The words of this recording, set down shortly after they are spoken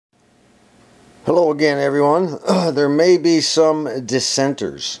Hello again, everyone. There may be some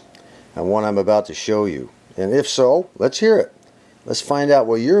dissenters on what I'm about to show you, and if so, let's hear it. Let's find out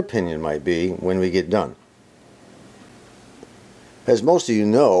what your opinion might be when we get done. As most of you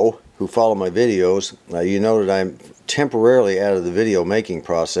know who follow my videos, you know that I'm temporarily out of the video making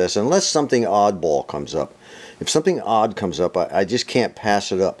process unless something oddball comes up. If something odd comes up, I just can't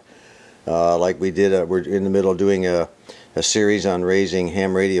pass it up. Like we did, we're in the middle of doing a series on raising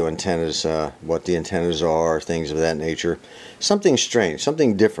ham radio antennas, what the antennas are, things of that nature. Something strange,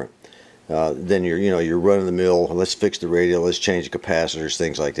 something different than your run-of-the-mill, let's fix the radio, let's change the capacitors,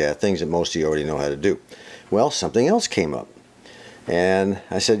 things like that, things that most of you already know how to do. Well, something else came up. And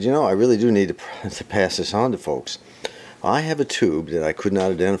I said, I really do need to pass this on to folks. I have a tube that I could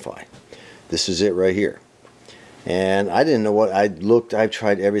not identify. This is it right here. And I didn't know what I've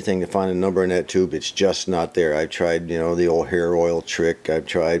tried everything to find a number in that tube. It's just not there. I've tried, the old hair oil trick. I've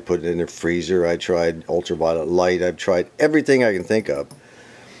tried putting it in the freezer. I tried ultraviolet light. I've tried everything I can think of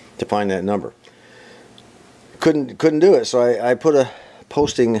to find that number. Couldn't do it. So I put a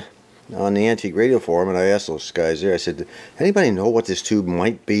posting on the Antique Radio Forum, and I asked those guys there. I said, anybody know what this tube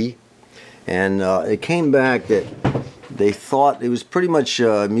might be? And it came back that they thought it was pretty much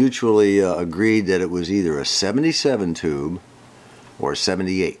mutually agreed that it was either a 77 tube or a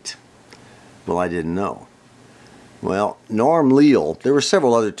 78. Well, I didn't know. Well, Norm Leal, there were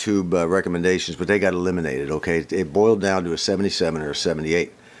several other tube recommendations, but they got eliminated, okay? It boiled down to a 77 or a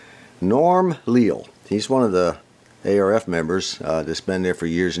 78. Norm Leal, he's one of the ARF members that's been there for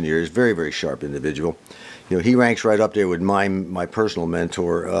years and years. Very, very sharp individual. He ranks right up there with my personal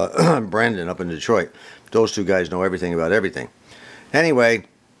mentor, Brendan, up in Detroit. Those two guys know everything about everything. Anyway,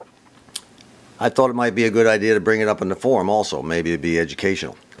 I thought it might be a good idea to bring it up in the forum also. Maybe it'd be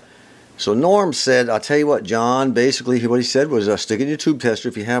educational. So Norm said, I'll tell you what, John, basically what he said was stick in your tube tester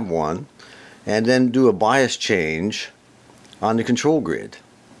if you have one, and then do a bias change on the control grid,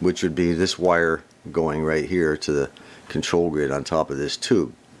 which would be this wire going right here to the control grid on top of this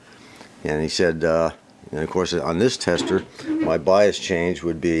tube. And he said, and of course on this tester, my bias change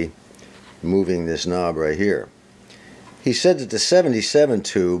would be moving this knob right here. He said that the 77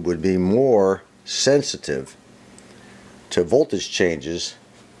 tube would be more sensitive to voltage changes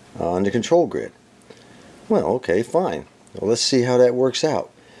on the control grid. Well, okay, fine. Well, let's see how that works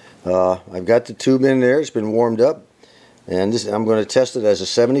out. I've got the tube in there. It's been warmed up, and I'm going to test it as a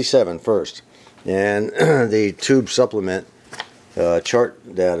 77 first. And the tube supplement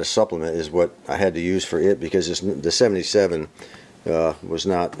chart data supplement is what I had to use for it, because the 77 was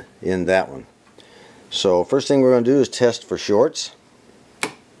not in that one. So first thing we're going to do is test for shorts.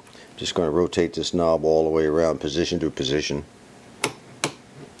 Just going to rotate this knob all the way around, position to position.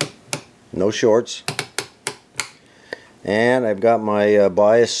 No shorts. And I've got my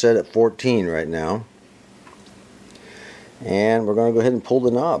bias set at 14 right now. And we're going to go ahead and pull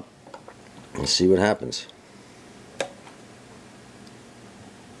the knob and see what happens.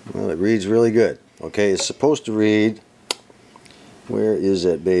 Well, it reads really good. Okay, it's supposed to read, where is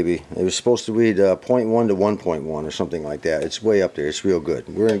that baby? It was supposed to read 0.1 to 1.1 or something like that. It's way up there. It's real good.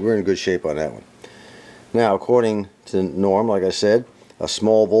 We're in good shape on that one. Now, according to Norm, like I said, a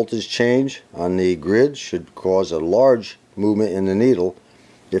small voltage change on the grid should cause a large movement in the needle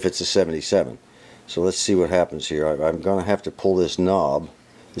if it's a 77. So let's see what happens here. I'm going to have to pull this knob.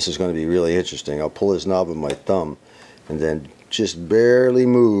 This is going to be really interesting. I'll pull this knob with my thumb and then just barely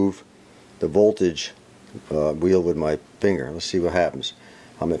move the voltage wheel with my finger. Let's see what happens.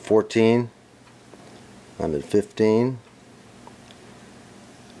 I'm at 14. I'm at 15.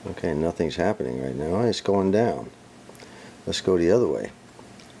 Okay, nothing's happening right now. It's going down. Let's go the other way.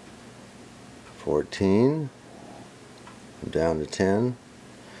 14. I'm down to 10.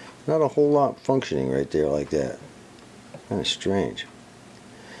 Not a whole lot functioning right there like that. Kind of strange.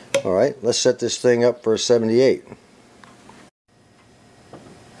 Alright, let's set this thing up for a 78.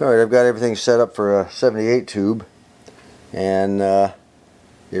 Alright, I've got everything set up for a 78 tube, and it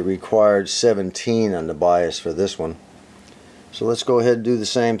required 17 on the bias for this one. So let's go ahead and do the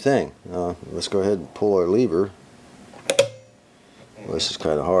same thing. Let's go ahead and pull our lever. Well, this is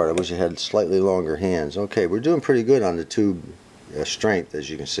kind of hard. I wish I had slightly longer hands. Okay, we're doing pretty good on the tube strength, as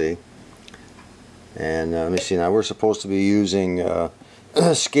you can see. And let me see, now we're supposed to be using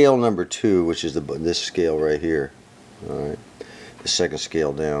scale number 2, which is this scale right here. Alright, the second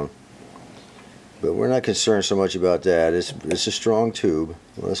scale down. But we're not concerned so much about that. It's a strong tube.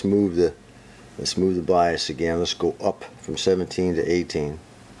 Let's move the bias again. Let's go up from 17 to 18.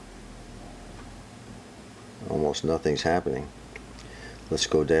 Almost nothing's happening. Let's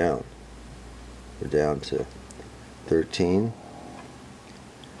go down. We're down to 13.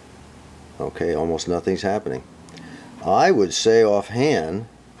 Okay, almost nothing's happening. I would say offhand,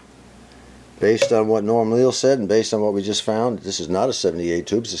 based on what Norm Leal said and based on what we just found, this is not a 78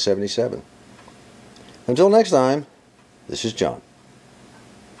 tube, it's a 77. Until next time, this is John.